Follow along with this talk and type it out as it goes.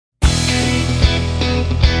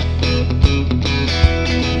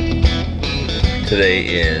Today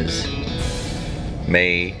is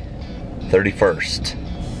May 31st,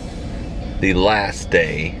 the last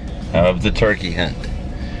day of the turkey hunt.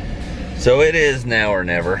 So it is now or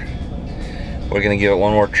never. We're gonna give it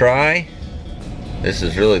one more try. This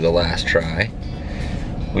is really the last try.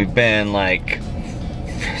 We've been like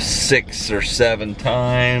 6 or 7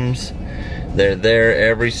 times. They're there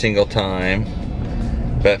every single time,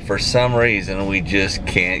 but for some reason we just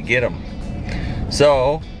can't get them.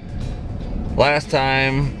 So last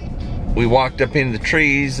time we walked up into the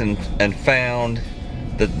trees and found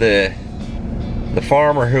that the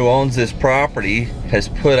farmer who owns this property has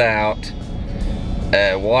put out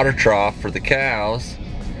a water trough for the cows,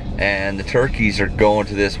 and the turkeys are going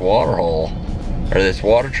to this water hole, or this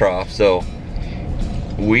water trough. So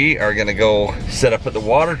we are gonna go set up at the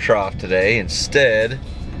water trough today instead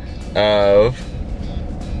of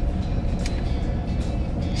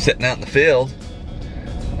sitting out in the field,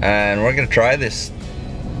 and we're gonna try this,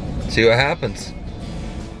 see what happens.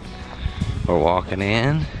 We're walking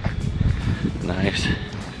in. Nice,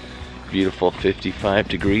 beautiful 55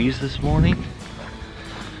 degrees this morning.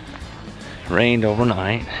 Rained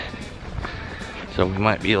overnight, so we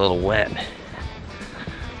might be a little wet.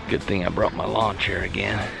 Good thing I brought my lawn chair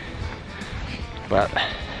again. But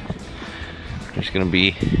there's gonna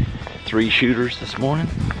be 3 shooters this morning,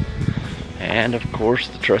 and of course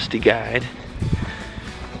the trusty guide.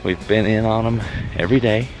 We've been in on them every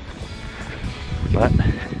day, but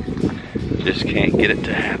just can't get it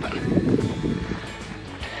to happen.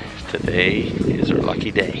 Today is our lucky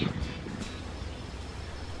day.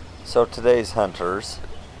 So today's hunters,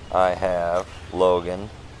 I have Logan,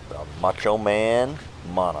 the Macho Man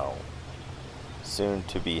Mono, soon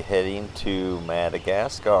to be heading to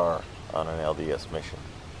Madagascar on an LDS mission.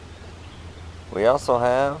 We also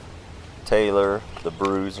have Taylor, the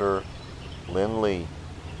Bruiser Lindley.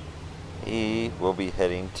 He will be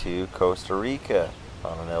heading to Costa Rica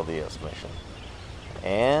on an LDS mission.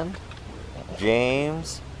 And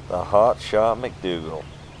James, the Hot Shot McDougal.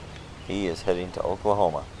 He is heading to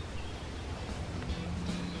Oklahoma.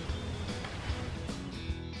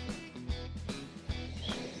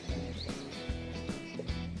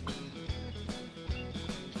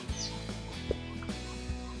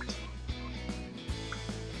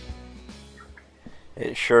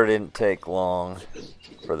 It sure didn't take long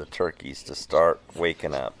for the turkeys to start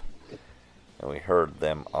waking up, and we heard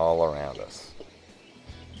them all around us.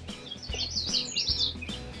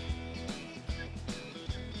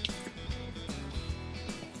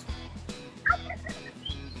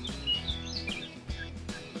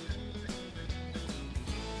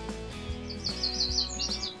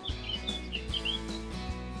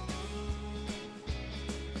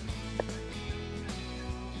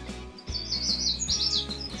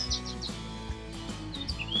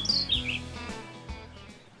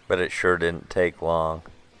 But it sure didn't take long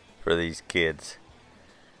for these kids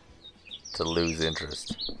to lose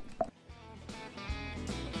interest.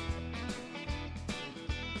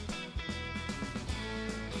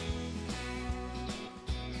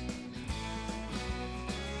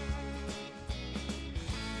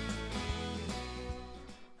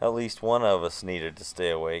 At least one of us needed to stay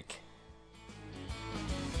awake.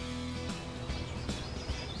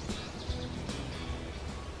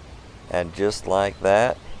 And just like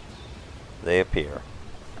that, they appear.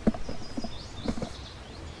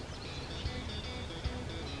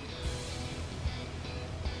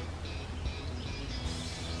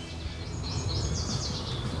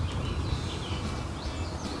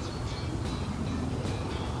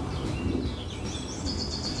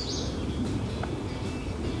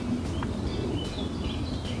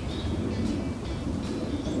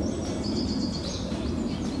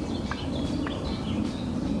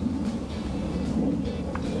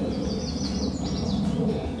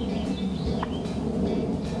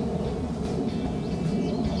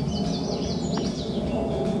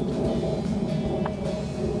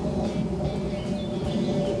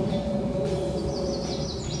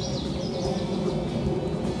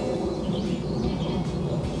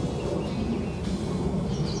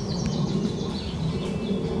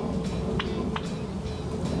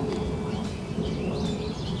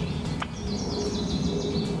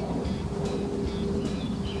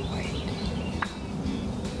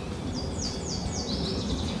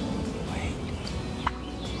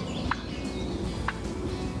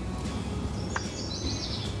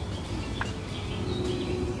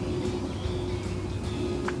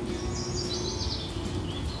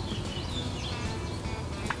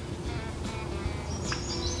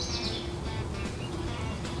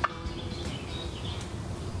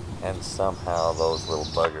 And somehow those little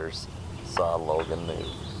buggers saw Logan move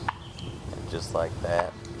and just like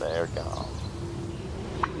that, they're gone.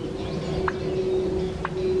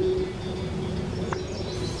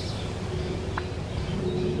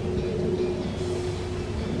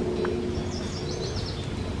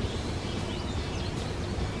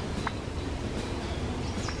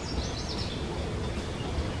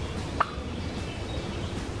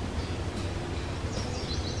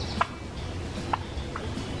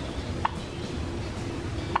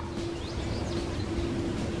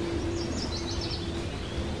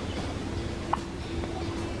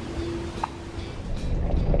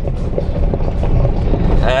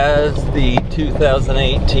 As the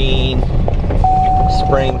 2018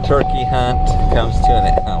 spring turkey hunt comes to an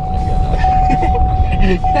end. Oh my god.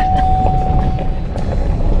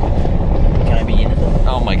 Can I be in it?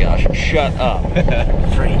 Oh my gosh, shut up.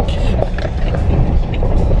 Freak.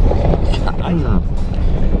 God.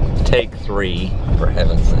 Take 3, for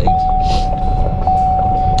heaven's sake.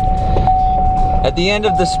 At the end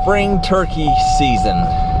of the spring turkey season,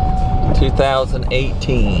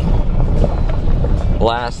 2018.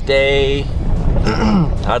 Last day,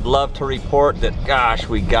 I'd love to report that, gosh,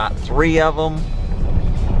 we got 3 of them.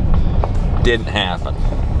 Didn't happen.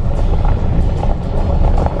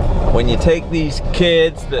 When you take these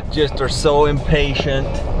kids that just are so impatient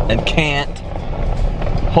and can't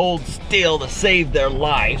hold still to save their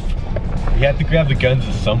life. You have to grab the guns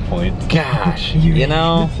at some point. Gosh, you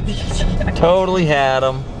know, totally had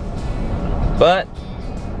them, but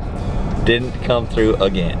didn't come through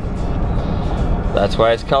again. That's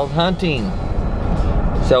why it's called hunting.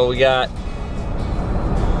 So we got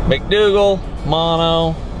McDougal,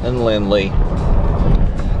 Mono, and Lindley.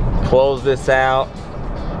 Close this out.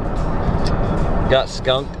 Got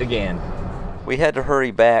skunked again. We had to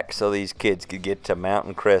hurry back so these kids could get to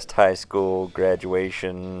Mountain Crest High School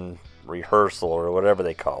graduation rehearsal or whatever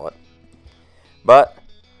they call it. But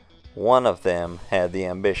one of them had the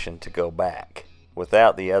ambition to go back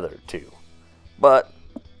without the other 2. But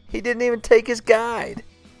he didn't even take his guide.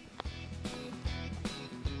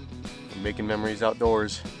 We're making memories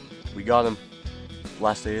outdoors. We got him.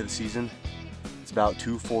 Last day of the season. It's about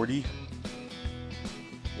 2:40.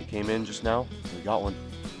 They came in just now. We got one.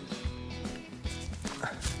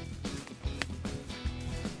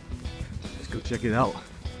 Let's go check it out.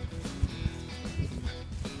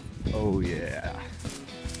 Oh yeah.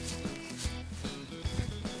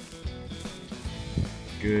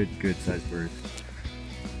 Good sized bird.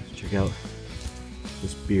 Check out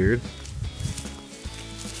this beard.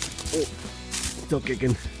 Oh, still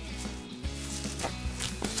kicking.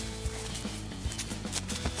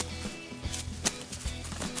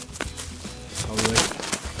 Probably like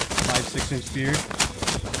 5-6 inch beard.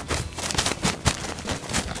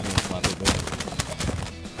 I'm gonna slap it back.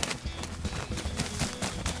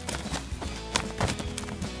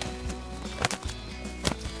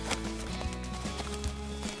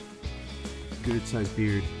 Good sized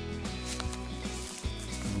beard.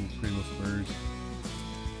 Pretty much bird.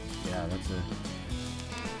 Yeah, that's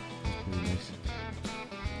pretty nice.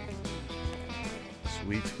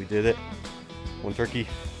 Sweet, we did it. 1 turkey.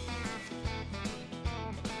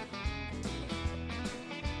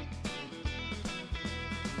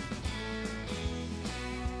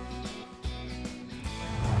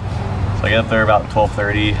 So I got up there about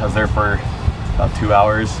 12:30. I was there for about 2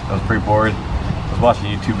 hours. I was pretty bored. I was watching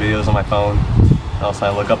YouTube videos on my phone. And all of a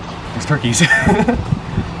sudden I look up, there's turkeys.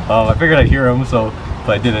 I figured I'd hear them, but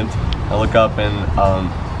I didn't. I look up and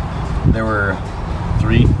there were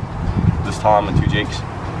 3, this Tom and 2 Jakes.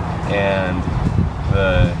 And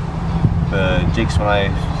the Jakes, when I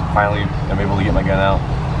finally am able to get my gun out,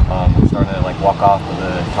 starting to like walk off, but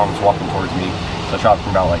the Tom's walking towards me. So I shot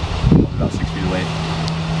from about 6 feet away.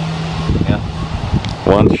 Yeah.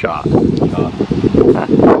 1 shot.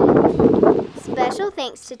 Special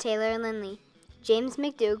thanks to Taylor and Lindley, James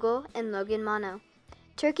McDougal, and Logan Mono.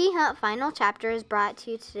 Turkey Hunt Final Chapter is brought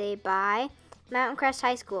to you today by Mountain Crest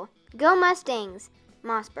High School, Go Mustangs,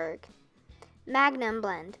 Mossberg, Magnum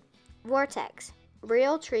Blend, Vortex,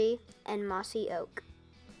 Real Tree, and Mossy Oak.